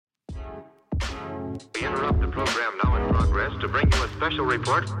We interrupt the program now in progress to bring you a special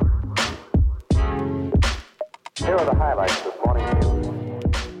report. Here are the highlights this morning's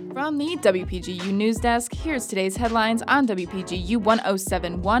news. From the WPGU News Desk, here's today's headlines on WPGU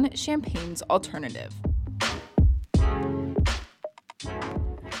 1071, Champaign's Alternative.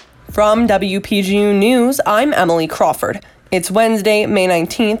 From WPGU News, I'm Emily Crawford. It's Wednesday, May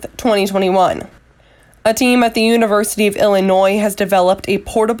 19th, 2021. A team at the University of Illinois has developed a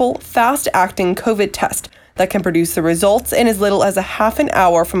portable, fast-acting COVID test that can produce the results in as little as a half an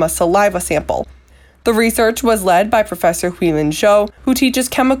hour from a saliva sample. The research was led by Professor Huilin Zhou, who teaches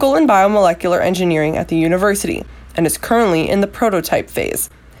chemical and biomolecular engineering at the university and is currently in the prototype phase.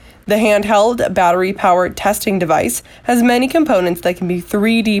 The handheld, battery-powered testing device has many components that can be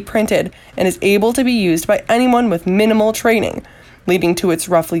 3D printed and is able to be used by anyone with minimal training, leading to its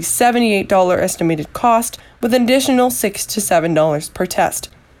roughly $78 estimated cost, with an additional $6 to $7 per test.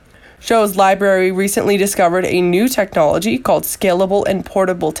 Zhou's library recently discovered a new technology called scalable and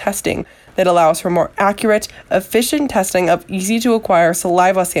portable testing that allows for more accurate, efficient testing of easy-to-acquire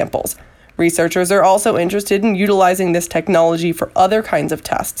saliva samples. Researchers are also interested in utilizing this technology for other kinds of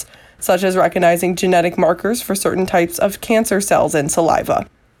tests, such as recognizing genetic markers for certain types of cancer cells in saliva.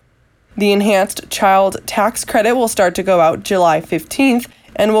 The enhanced child tax credit will start to go out July 15th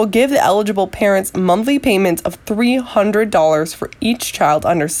and will give the eligible parents monthly payments of $300 for each child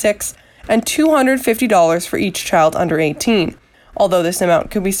under 6 and $250 for each child under 18, although this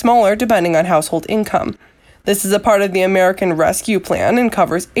amount could be smaller depending on household income. This is a part of the American Rescue Plan and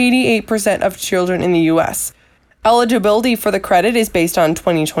covers 88% of children in the U.S. Eligibility for the credit is based on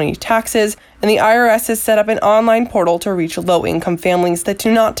 2020 taxes, and the IRS has set up an online portal to reach low-income families that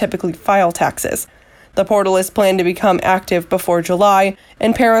do not typically file taxes. The portal is planned to become active before July,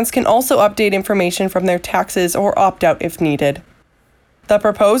 and parents can also update information from their taxes or opt out if needed. The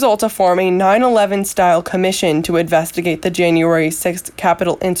proposal to form a 9/11-style commission to investigate the January 6th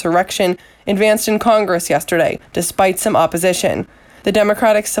Capitol insurrection advanced in Congress yesterday, despite some opposition. The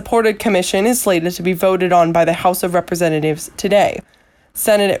Democratic-supported commission is slated to be voted on by the House of Representatives today.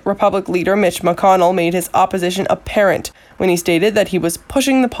 Senate Republican leader Mitch McConnell made his opposition apparent when he stated that he was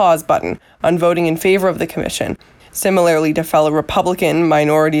pushing the pause button on voting in favor of the commission, similarly to fellow Republican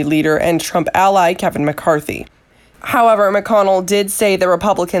minority leader and Trump ally Kevin McCarthy. However, McConnell did say the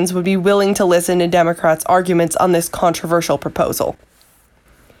Republicans would be willing to listen to Democrats' arguments on this controversial proposal.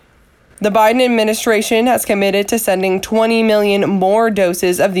 The Biden administration has committed to sending 20 million more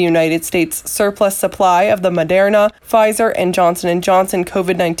doses of the United States surplus supply of the Moderna, Pfizer, and Johnson & Johnson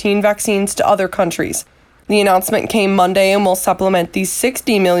COVID-19 vaccines to other countries. The announcement came Monday and will supplement the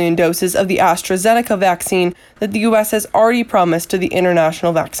 60 million doses of the AstraZeneca vaccine that the U.S. has already promised to the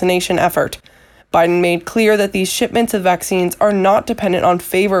international vaccination effort. Biden made clear that these shipments of vaccines are not dependent on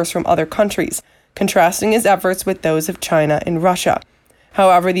favors from other countries, contrasting his efforts with those of China and Russia.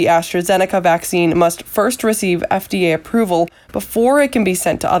 However, the AstraZeneca vaccine must first receive FDA approval before it can be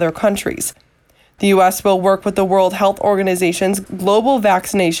sent to other countries. The U.S. will work with the World Health Organization's Global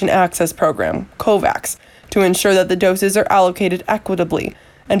Vaccination Access Program, COVAX, to ensure that the doses are allocated equitably,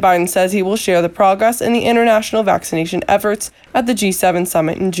 and Biden says he will share the progress in the international vaccination efforts at the G7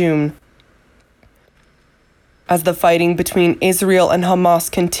 summit in June. As the fighting between Israel and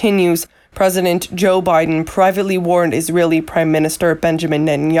Hamas continues, President Joe Biden privately warned Israeli Prime Minister Benjamin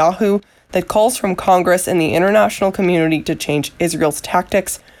Netanyahu that calls from Congress and the international community to change Israel's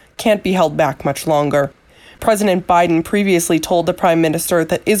tactics can't be held back much longer. President Biden previously told the Prime Minister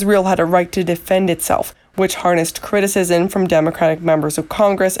that Israel had a right to defend itself, which harnessed criticism from Democratic members of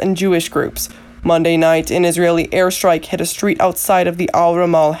Congress and Jewish groups. Monday night, an Israeli airstrike hit a street outside of the Al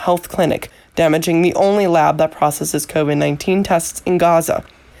Ramal Health Clinic, damaging the only lab that processes COVID-19 tests in Gaza.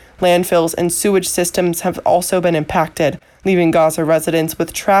 Landfills and sewage systems have also been impacted, leaving Gaza residents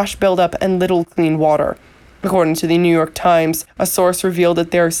with trash buildup and little clean water. According to the New York Times, a source revealed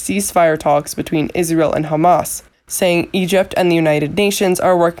that there are ceasefire talks between Israel and Hamas, saying Egypt and the United Nations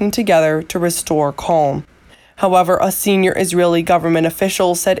are working together to restore calm. However, a senior Israeli government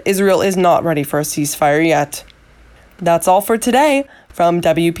official said Israel is not ready for a ceasefire yet. That's all for today. From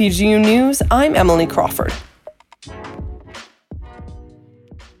WPGU News, I'm Emily Crawford.